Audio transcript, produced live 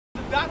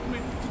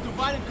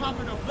divide and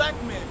conquer the black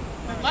man,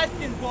 the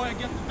light-skinned boy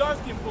against the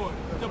dark-skinned boy,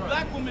 the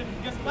black woman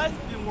against the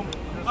light-skinned woman,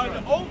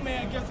 the old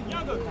man against the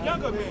younger man. You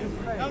know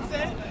what I'm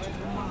saying?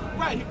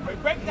 Right, he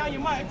break down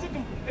your mind. It took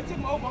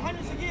him over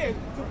hundreds of years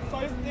so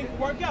this thing could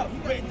work out.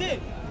 But it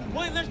did.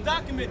 William Lynch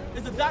document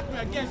is a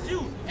document against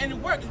you, and the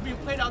work is being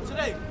played out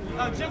today.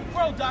 Jim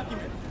Crow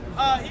document.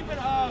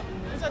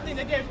 What's that thing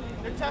they gave?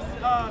 They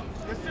tested the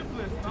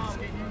syphilis,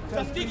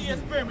 Tuskegee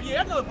experiment.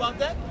 Yeah, I know about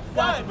that.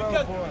 Why?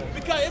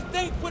 Because it's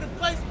things put in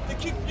place to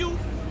keep you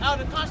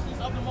out of the consciousness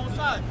of the Most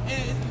High,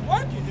 and it's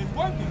working. It's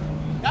working.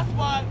 That's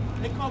why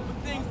they come up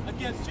with things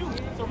against you.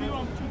 So read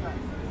on what you got.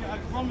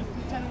 Romans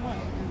 10:1.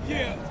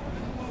 Yeah.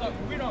 So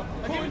read on.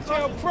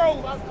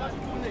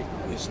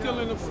 PT.2 is still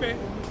in effect.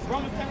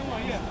 Romans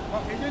 10:1.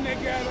 Yeah. And then they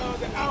got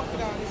the Alpha.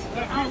 The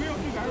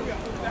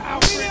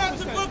Read out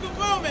the book of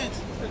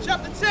Romans,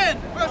 chapter 10,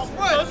 verse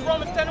 1. So it's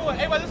Romans 10:1.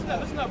 Hey, listen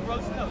up, bro.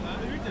 Listen up.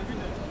 Read this.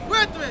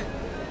 Brethren.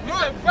 He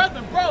said,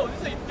 brethren, bro. He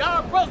said, y'all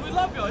are bros. We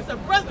love y'all. He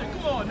said, brethren,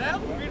 come on now.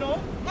 Read on.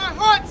 My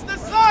heart's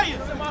desire. He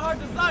said, my heart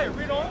desire.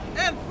 Read on.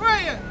 And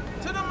prayer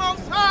to the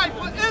Most High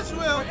for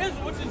Israel. For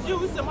Israel, which is you.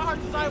 He said, my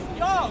heart desire for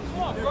y'all. Come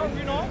on, bro.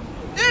 Read on.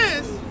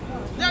 Is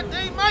that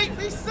they might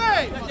be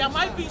saved. Y'all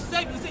might be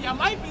saved. He said, y'all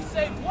might be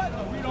saved. What?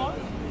 No, read on.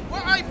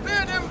 For I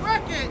bear them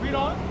record. Read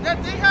on.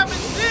 That they have a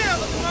zeal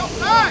of the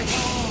Most High.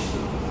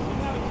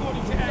 Not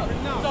according to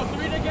accurate knowledge. So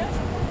read it again.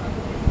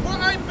 For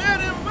I bear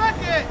them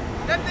record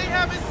that they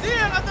have a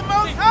zeal of the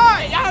Most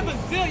High. Y'all have a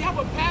zeal, y'all have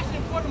a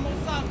passion for the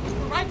Most High,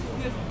 for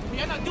righteousness, but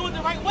y'all not doing it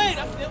the right way.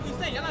 That's what we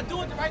say. Y'all not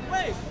doing it the right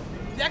way.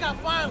 Y'all gotta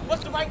find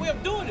what's the right way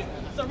of doing it.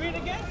 So read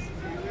it again.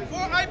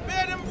 For I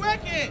bear them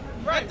record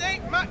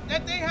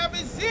that they have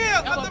a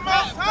zeal of the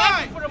Most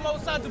High. For the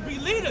Most High to be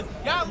leaders.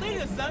 Y'all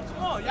leaders, son.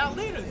 Come on, y'all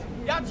leaders.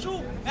 Y'all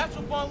true,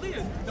 natural born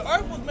leaders. The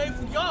earth was made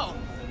for y'all.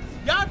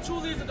 Y'all true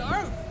leaders of the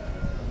earth.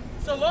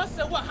 So Lord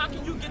said, what? How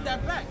can you get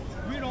that back?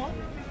 Read on.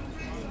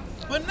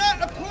 But not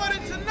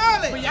according to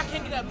knowledge. But y'all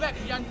can't get that back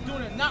because y'all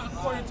doing it not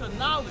according to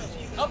knowledge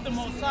of the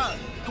Most High.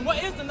 And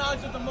what is the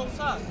knowledge of the Most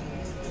High?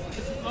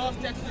 This is law,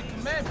 statutes, and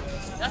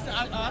commandments. That's in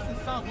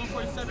Psalm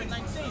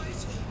 147:19.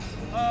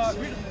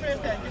 Finish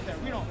that, get that.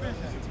 Read on, finish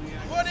that.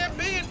 For they're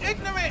being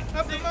ignorant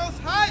of the Most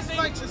High's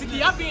righteousness. Because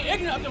y'all being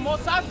ignorant of the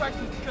Most High's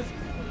righteousness, because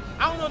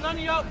I don't know none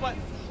of y'all, but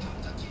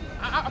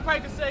I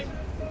probably could say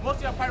most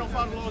of y'all probably don't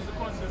follow the laws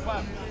according to the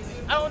Bible.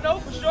 I don't know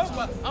for sure,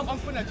 but I'm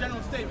putting a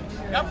general statement.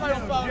 Y'all probably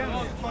don't follow the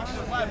laws according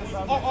to the Bible,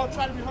 or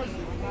try to rehearse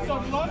it. So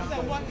the Lord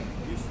said what?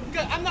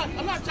 Because I'm not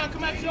trying to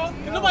come at y'all,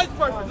 because nobody's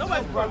perfect.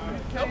 Nobody's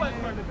perfect. Nobody's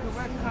perfect.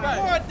 Right.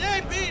 For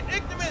they being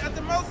ignorant of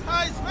the Most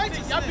High's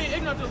righteousness. Y'all being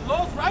ignorant of the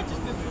Lord's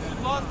righteousness, which is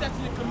law,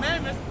 statutes, and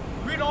commandments.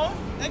 Read on.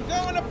 And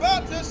going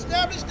about to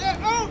establish their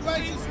own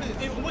righteousness.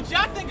 And what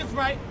y'all think is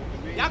right,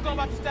 y'all going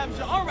about to establish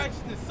your own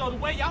righteousness. So the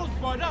way y'all was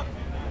brought up,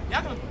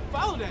 y'all gonna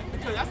follow that,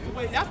 because that's the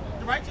way, that's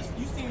the righteousness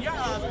you see in your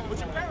eyes, what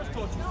your parents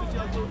taught you since you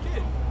was a little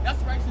kid. That's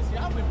the righteousness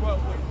y'all been brought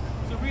up with.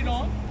 So read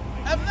on.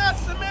 Have not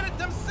submitted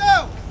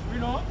themselves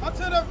Read on.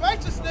 unto the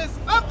righteousness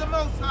of the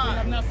Most They High.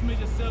 have not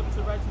submitted yourself to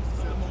the righteousness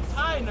of the Most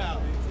High now.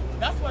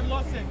 That's what the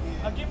Lord said.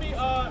 Give me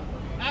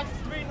Acts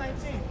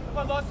 3:19.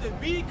 What the Lord said,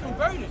 be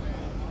converted.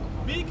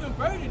 Be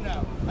converted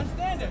now.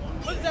 Understand that.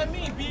 What does that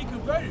mean, be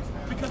converted?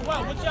 Because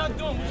wow, what y'all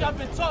doing, what y'all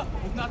been taught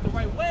is not the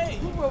right way.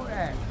 Who wrote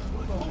Acts?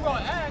 Who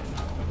wrote Acts?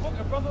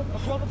 A brother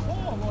Paul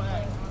wrote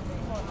Acts.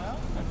 Come on now.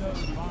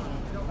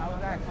 I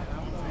was Acts.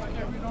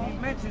 He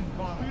mentioned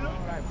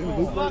Barnabas.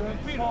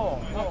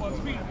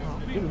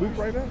 Read Luke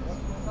right there?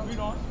 Read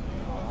on.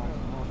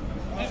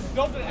 And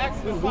those are the Acts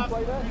of the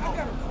Apostles. I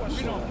got a question.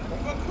 Read on.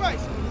 For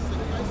Christ.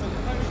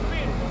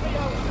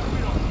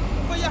 Read on.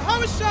 For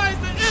Yahushua is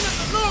the end of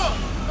the law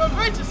of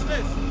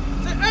righteousness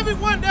to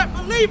everyone that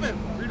believeth.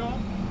 Read on.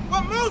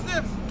 For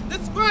Moses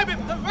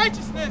describeth the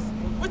righteousness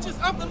which is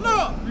of the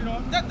law, Read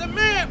on. that the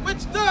man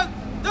which does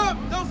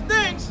those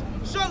things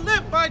shall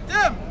live by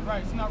them.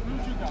 Right, so now read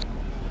what you got.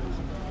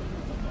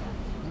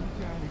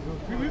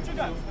 Read what you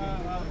got.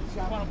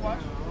 Final part.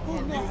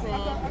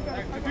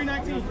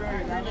 3:19.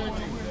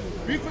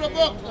 Read from the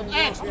book of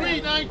Acts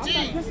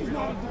 3:19.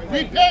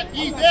 Repent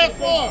ye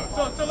therefore.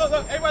 So look,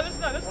 everybody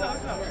listen up.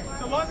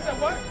 So Lord said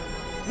what?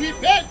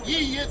 Repent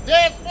ye So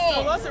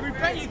therefore. Lord said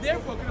repent ye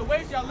therefore, because the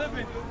ways y'all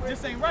living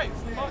just ain't right.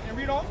 So, and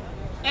read on.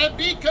 And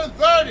be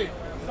converted.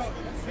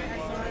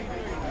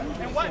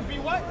 And what? Be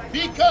what?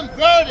 Be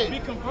converted. Be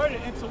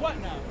converted into what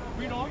now?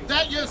 Read on.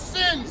 That your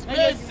sins And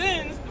your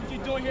sins, which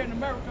you're doing here in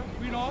America,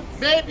 read on.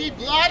 may be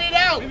blotted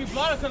out. Maybe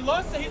blotted, because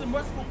Lord said He's a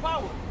merciful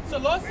power. So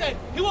Lord said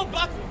He won't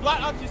blot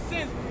out your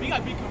sins, but you got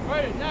to be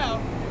converted now.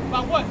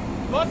 By what?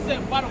 Lord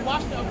said by the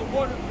washing of the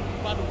water,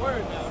 by the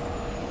word now.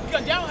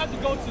 Because y'all don't have to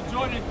go to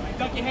Jordan,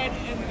 dunk your head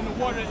in the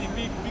water, and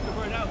be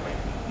converted that way.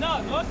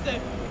 No, Lord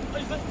said,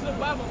 just listen to the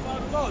Bible and follow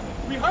the laws.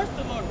 Rehearse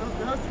the Lord,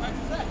 rehearse the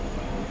righteous act.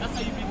 That's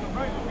how you be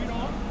converted. Read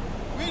on.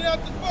 Read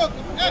out the book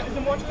of Acts. Is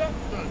there more to that?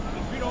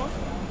 Read on.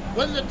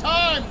 When the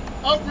time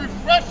of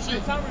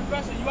refreshing. Time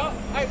refreshing you out.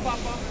 Hey,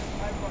 Papa.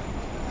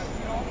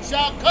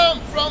 shall come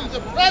from the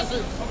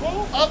presence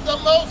of the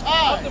Most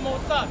High. Of the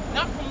Most High.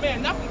 Not from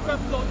man, not from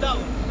Creflo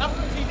Dollar, not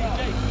from TD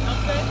Jakes. You know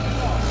what I'm saying?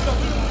 So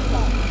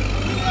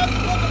We have the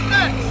book of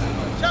Acts,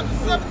 chapter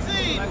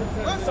 17,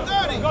 verse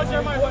 30. go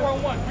Jeremiah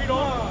 4:1. Read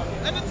on.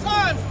 In the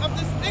times of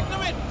this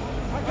ignorant,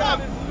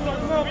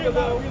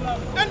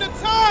 in the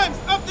times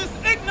of this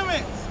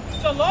ignorance,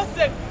 So the Lord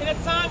said, in the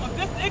time of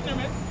this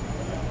ignorance,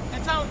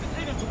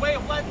 the way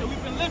of life that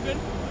we've been living,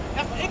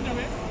 that's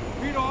ignorance.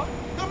 Read on.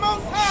 the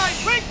Most High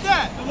winked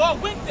that. The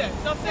Lord winked at.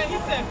 So I'm saying, he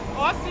said,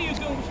 oh, I see you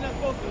doing what you're not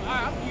supposed to. All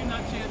right, I'm giving you not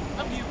a chance.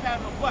 I'm giving you a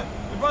pat on the butt.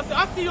 The brother said,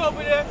 I see you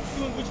over there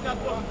doing what you're not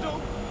supposed to do.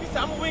 He said,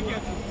 I'm going to wink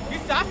at you. He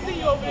said, I see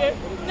you over there.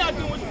 You're not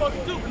doing what you're supposed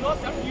to do. The Lord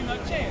said, I'm giving you not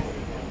a chance.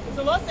 So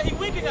the Lord said, he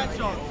winking at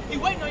y'all. He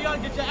waiting on y'all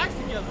to get your acts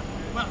together.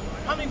 But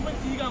how many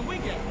winks are you going to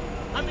wink at?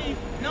 I mean,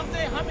 you know what I'm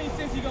saying? How many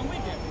sins are you going to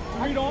wink at?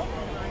 Read on.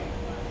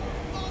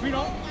 Read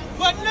on.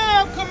 But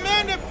now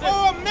commandeth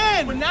all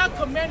men. But now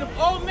commandeth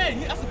all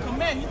men. That's a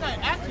command. He's not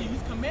asking you,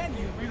 he's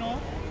commanding you. Read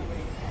on.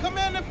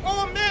 Commandeth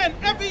all men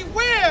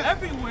everywhere.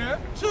 Everywhere.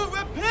 To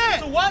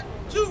repent. To what?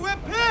 To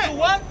repent. To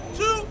what?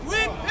 To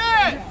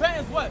repent. Repent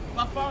is what?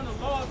 By following the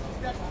laws and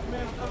statutes and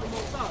commandments of the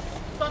Most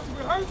High. Start to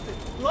rehearse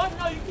it. The Lord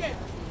knows you can't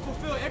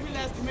fulfill every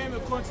last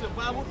commandment according to the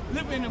Bible.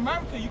 Living in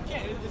America, you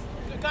can't.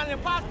 It's kind of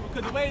impossible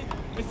because the way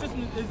the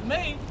system is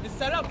made, it's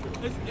set up,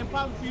 it's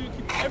impossible for you to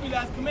keep every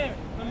last commandment.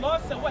 The Lord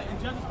said what? In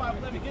Genesis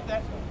 5:11, get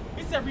that?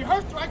 He said,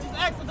 rehearse the righteous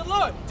acts of the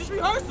Lord. Just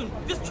rehearse them.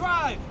 Just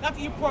try not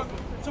to eat pork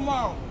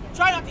tomorrow.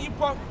 Try not to eat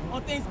pork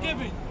on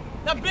Thanksgiving.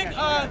 That big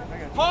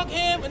hog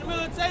ham in the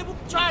middle of the table,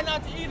 try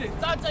not to eat it.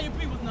 Start telling your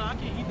people, nah, I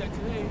can't eat that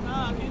today.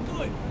 Nah, I can't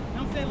do it. You know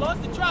what I'm saying? Lord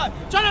said, try.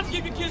 Try not to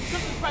give your kids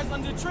Christmas presents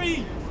under the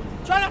tree.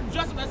 Try not to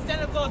dress up as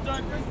Santa Claus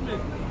during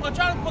Christmas. Or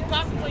try to put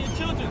costumes on your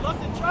children. Lord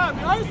said, try.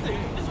 Rehearse it.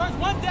 Just rehearse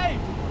one day.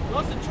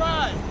 Lord said,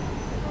 try.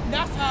 And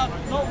that's how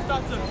Lord will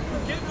start to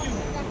forgive you.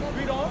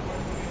 Read on.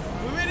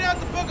 We're reading out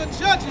the book of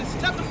Judges,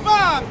 chapter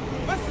 5,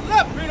 verse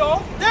 11. Read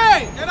on.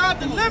 They that are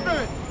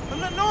delivered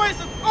from the noise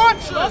of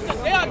archers. Lord said,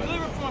 they are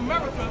delivered from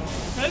America.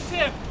 Now it's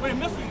here where the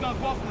missiles going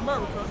to go off from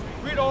America.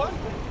 Read on.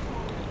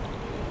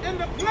 In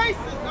the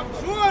places of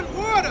drawn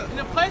water. In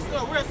the places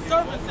where we're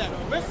servants at.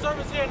 We're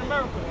servants here in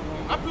America.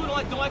 Our people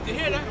don't like to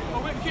hear that,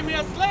 but we're keeping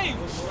as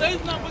slaves.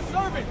 Slaves not but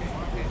servants.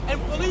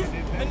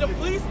 And the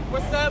police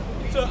were set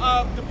to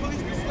the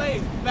police the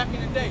slaves back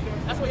in the day.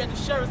 That's why you had the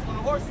sheriffs on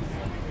the horses.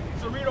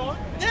 So read on.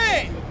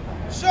 They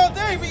shall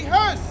they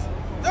rehearse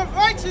the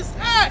righteous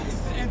acts.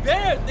 And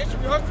there they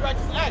should rehearse the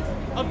righteous acts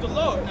of the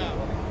Lord now.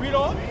 Read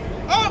on.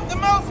 Of the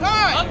Most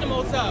High. Of the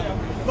Most High.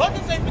 God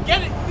didn't say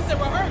forget it, he said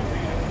rehearse.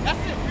 That's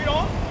it, read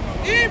on.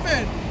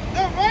 Even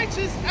the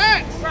righteous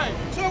acts Right.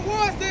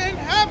 towards the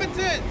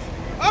inhabitants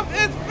of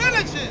its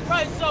villages.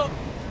 Right, so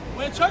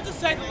when churches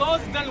say the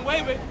laws are done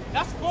away with,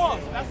 that's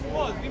false. That's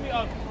false. Give me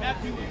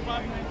Matthew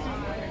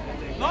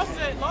 5:19. Law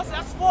said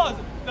that's false.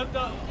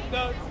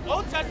 The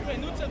Old Testament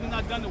and New Testament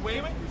are not done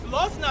away with. The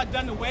laws are not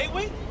done away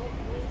with.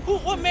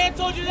 What man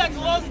told you that the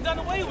laws are done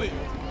away with?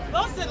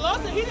 Law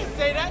said he didn't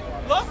say that.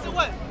 Law said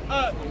what?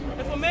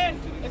 If a man,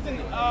 it's in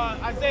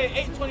Isaiah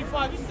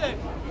 8:25, he said,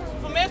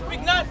 if a man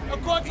speak not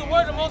according to the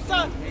word of the Most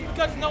High, it's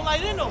because there's no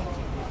light in him.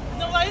 There's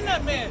no light in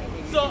that man.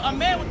 So a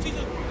man will teach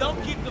us, don't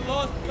keep the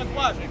laws because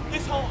what?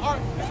 His own heart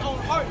is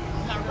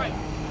not right.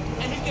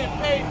 And he's getting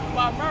paid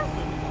by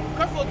America.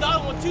 Creflo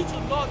Dollar will teach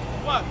you the laws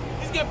because what?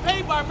 He's getting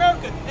paid by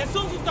America. And as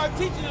soon as he starts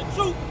teaching the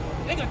truth,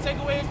 they're going to take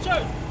away his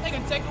church. They're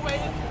going to take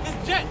away his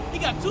jet. He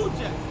got 2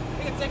 jets.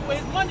 They're going to take away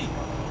his money.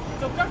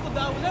 So Creflo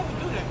Dollar will never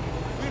do that.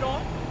 Read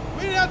on.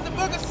 Read out the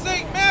book of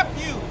St.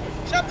 Matthew,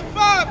 chapter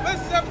 5,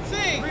 verse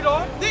 17. Read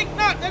on. Think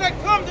not that I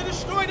come to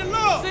destroy the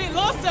law. See,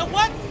 Lord said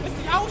what?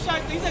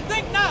 He said,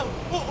 think not.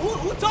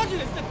 Who told you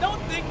this? He said,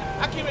 don't think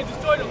I came to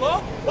destroy the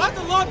law. Why's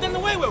the law done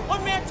away with?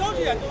 What man told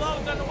you that the law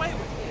was done away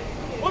with?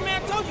 What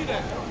man told you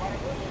that?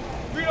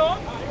 Read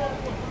on.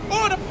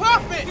 Or the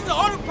prophets. He said,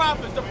 all the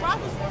prophets. The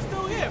prophets are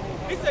still here.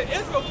 He said,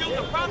 Israel killed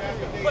the prophets,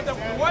 but the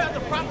word of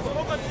the prophets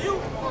spoke unto you.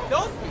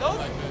 Those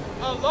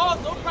laws,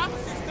 those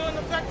prophecies still in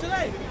effect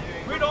today.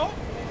 Read on.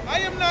 I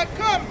am not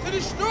come to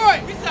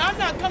destroy. He said, I'm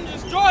not come to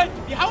destroy.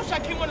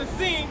 Yahushua came on the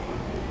scene.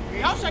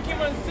 Yahushua came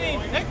on the scene.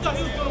 They thought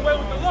he was doing away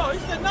with the law. He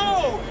said,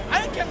 no,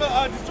 I didn't come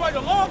to destroy the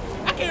law.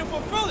 I came to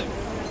fulfill it.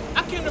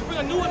 I came to bring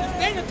a new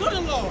understanding to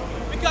the law.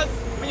 Because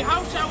when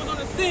Yahushua was on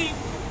the scene,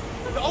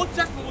 the Old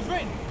Testament was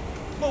written.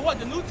 But what?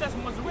 The New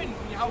Testament wasn't written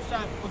when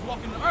Yahushua was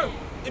walking the earth.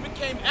 It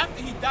became,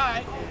 after he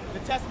died, the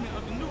Testament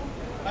of the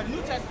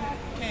New Testament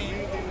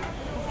became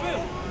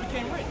fulfilled. It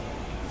became written.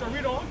 So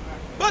read on.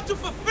 But to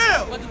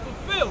fulfill. But to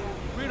fulfill.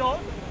 Read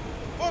on.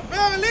 For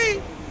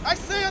verily I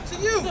say unto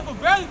you. He said, for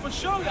verily, for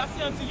surely I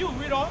say unto you.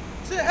 Read on.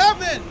 To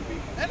heaven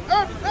and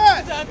earth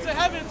pass. To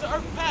heaven and to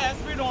earth pass.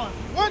 Read on.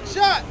 One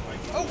jot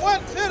or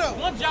one tittle.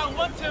 One jot,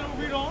 one tittle.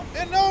 Read on.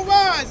 In no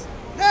wise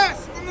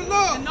pass from the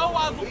law. And no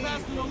wise will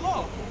pass from the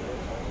law.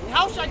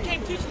 Yahushua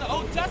came teaching the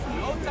Old Testament.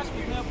 The Old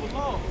Testament was made up with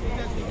laws.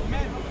 That's the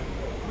commandments.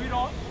 Read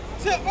on.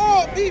 Till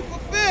all be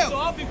fulfilled. So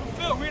all be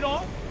fulfilled. Read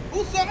on.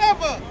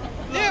 Whosoever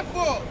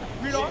therefore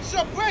Read on.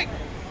 shall break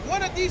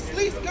one of these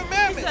least He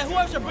commandments. said,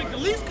 whoever shall break the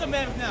least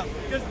commandments now.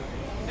 Because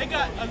they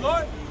got a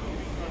Lord.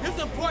 This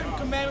is important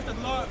commandments that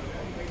the Lord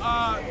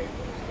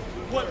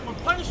would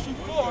punish you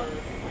for.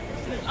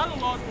 And there's other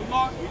laws, the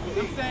law,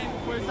 I'm saying,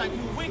 where it's like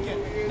you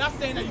wicked. Not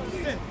saying that you can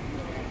sin.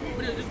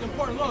 But it's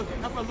important laws.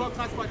 That's why the Lord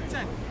classified the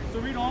 10. So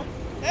read on.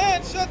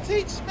 And shall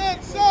teach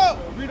men so.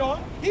 Read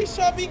on. He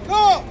shall be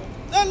called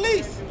the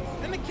least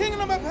in the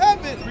kingdom of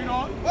heaven. Read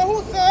on. But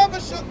whosoever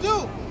shall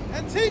do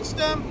and teach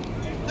them,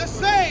 the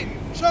same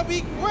shall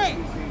be great,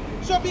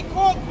 shall be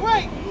called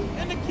great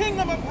in the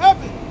kingdom of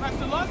heaven. Right, so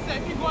the Lord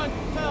said, if you go and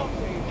tell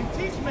and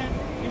teach men,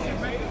 you should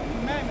break the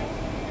commandments.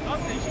 The Lord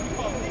said you should be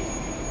called least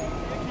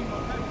in the kingdom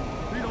of heaven.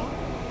 Read on.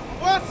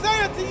 For I say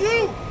unto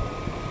you,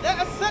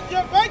 that except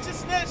your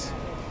righteousness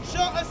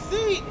shall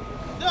exceed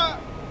the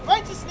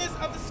righteousness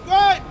of the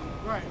scribe.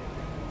 Right.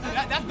 So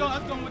that's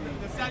going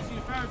with the Sadducees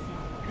and Pharisees.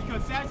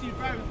 Because Sadducees and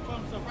Pharisees call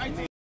themselves righteous.